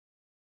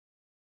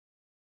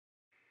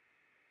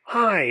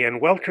Hi, and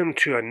welcome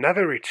to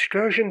another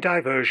excursion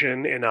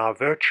diversion in our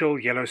virtual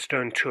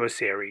Yellowstone tour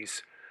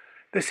series.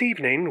 This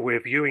evening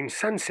we're viewing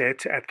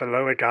sunset at the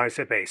Lower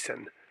Geyser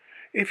Basin.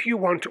 If you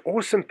want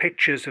awesome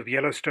pictures of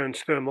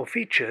Yellowstone's thermal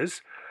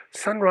features,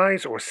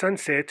 sunrise or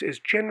sunset is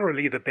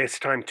generally the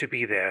best time to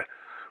be there,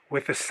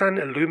 with the sun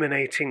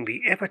illuminating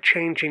the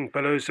ever-changing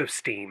billows of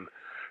steam,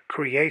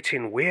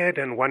 creating weird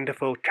and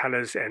wonderful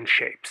colors and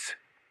shapes.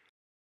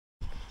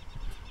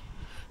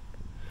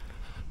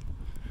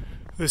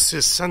 This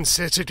is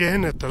sunset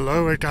again at the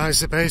Lower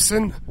Geyser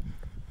Basin.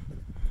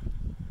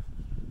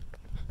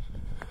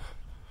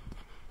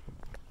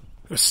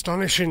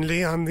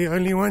 Astonishingly, I'm the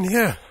only one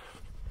here.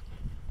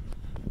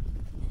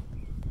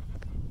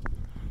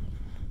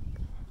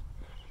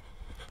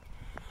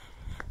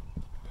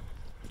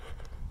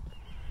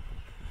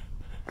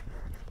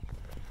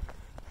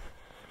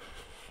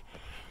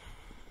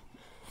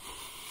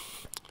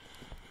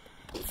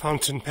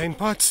 Fountain paint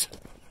pots.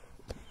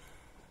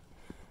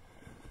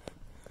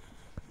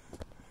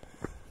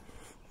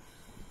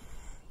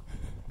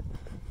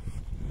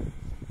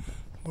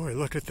 Boy,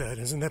 look at that.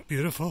 Isn't that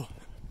beautiful?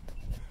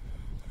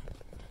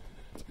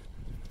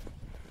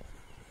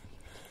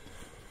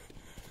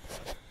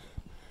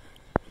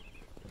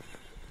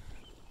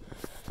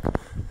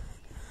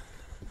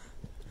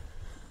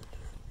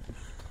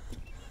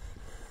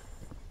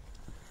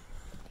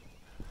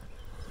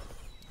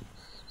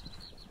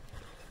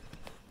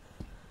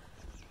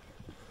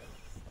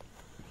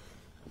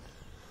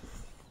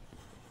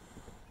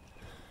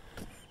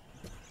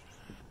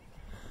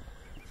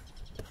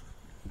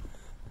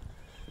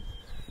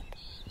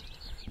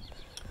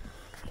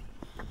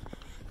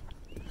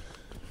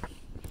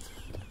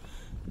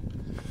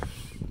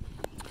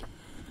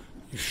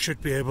 You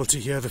should be able to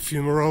hear the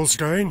fumaroles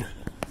going.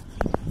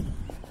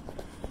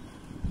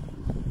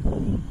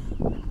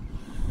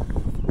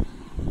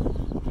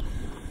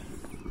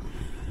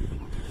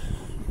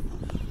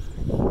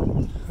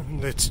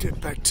 And let's get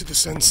back to the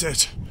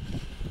sunset.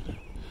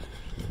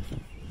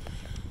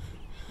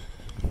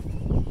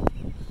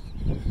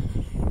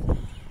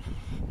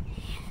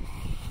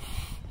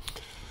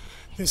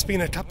 There's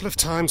been a couple of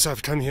times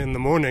I've come here in the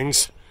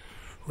mornings,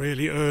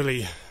 really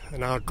early,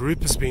 and our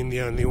group has been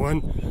the only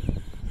one.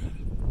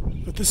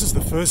 But this is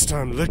the first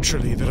time,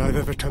 literally, that I've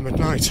ever come at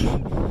night,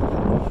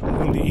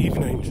 in the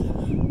evening,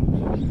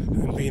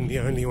 and been the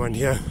only one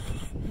here.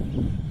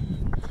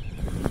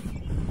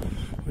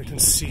 We can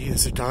see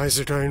there's a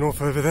geyser going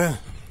off over there.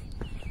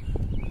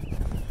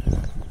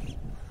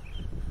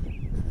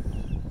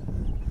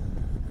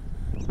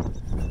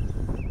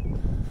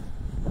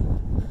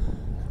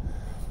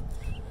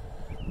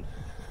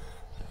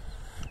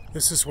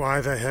 This is why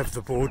they have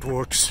the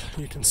boardwalks.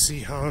 You can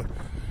see how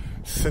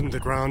thin the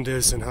ground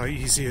is and how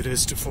easy it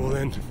is to fall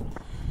in.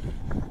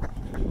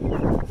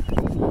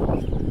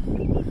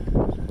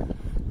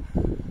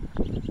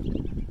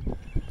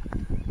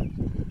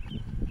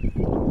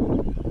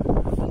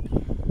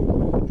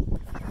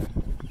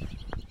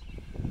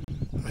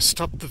 I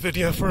stopped the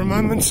video for a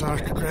moment so I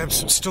could grab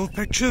some still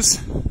pictures.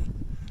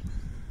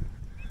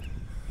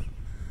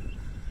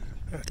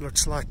 It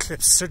looks like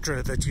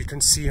Clepsydra that you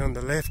can see on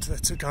the left.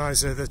 That's a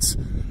geyser that's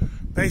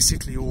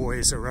basically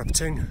always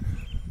erupting.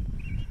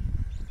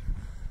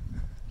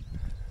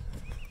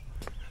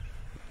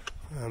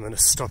 I'm going to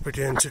stop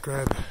again to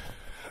grab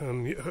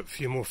a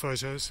few more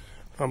photos.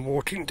 I'm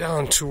walking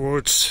down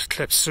towards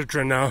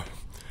Clepsydra now.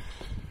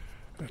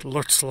 It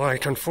looks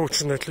like,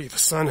 unfortunately, the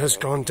sun has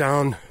gone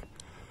down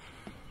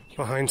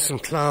behind some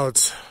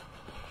clouds.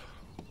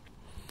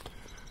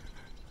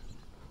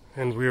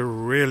 And we're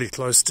really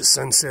close to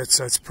sunset,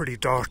 so it's pretty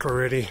dark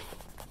already.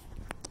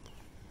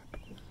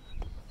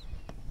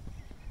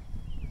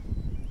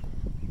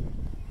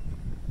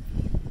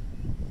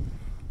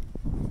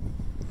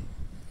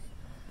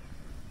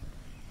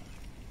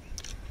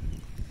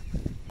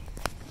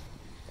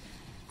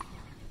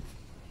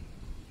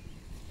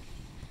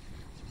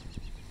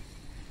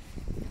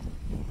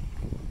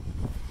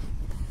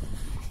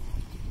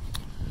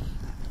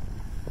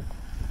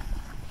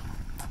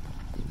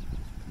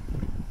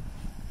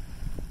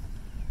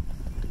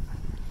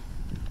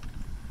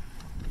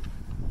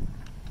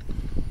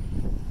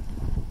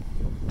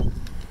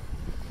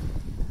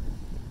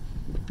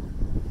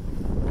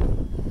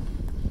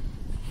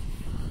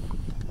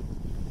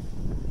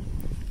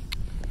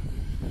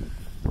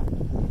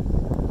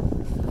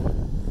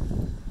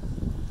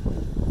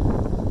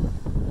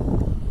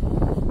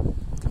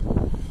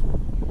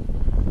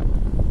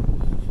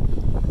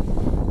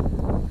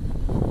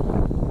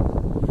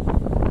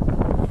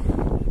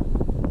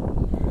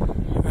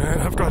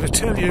 I've got to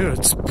tell you,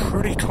 it's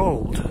pretty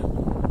cold.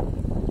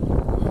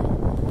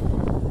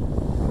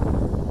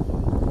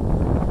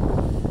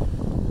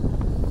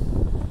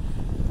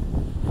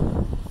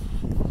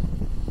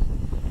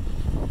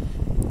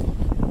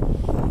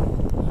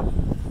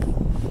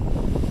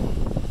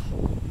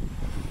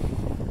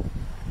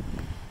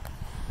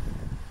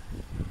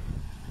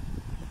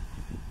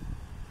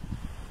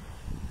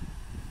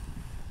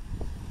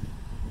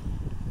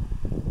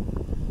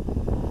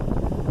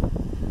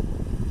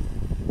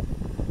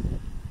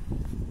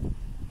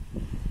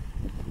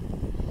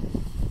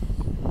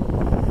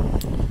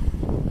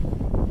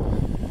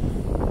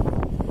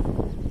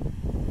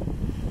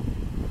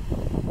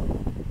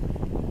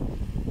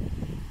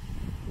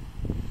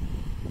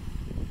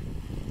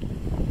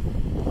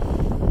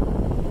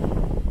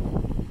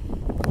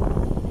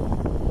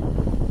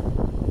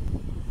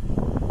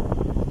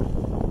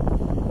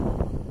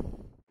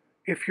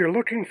 If you're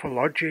looking for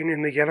lodging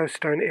in the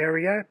Yellowstone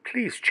area,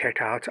 please check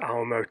out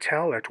our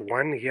motel at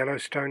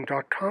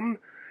oneyellowstone.com,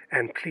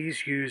 and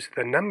please use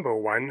the number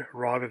 1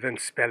 rather than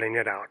spelling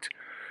it out.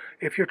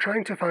 If you're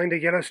trying to find a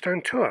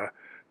Yellowstone tour,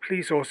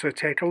 please also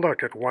take a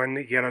look at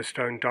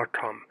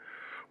oneyellowstone.com.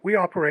 We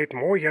operate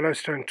more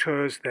Yellowstone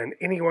tours than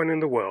anyone in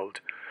the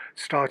world,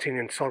 starting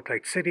in Salt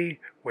Lake City,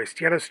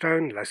 West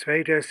Yellowstone, Las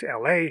Vegas,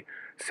 LA,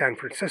 San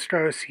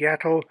Francisco,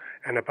 Seattle,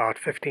 and about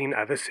 15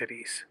 other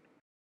cities.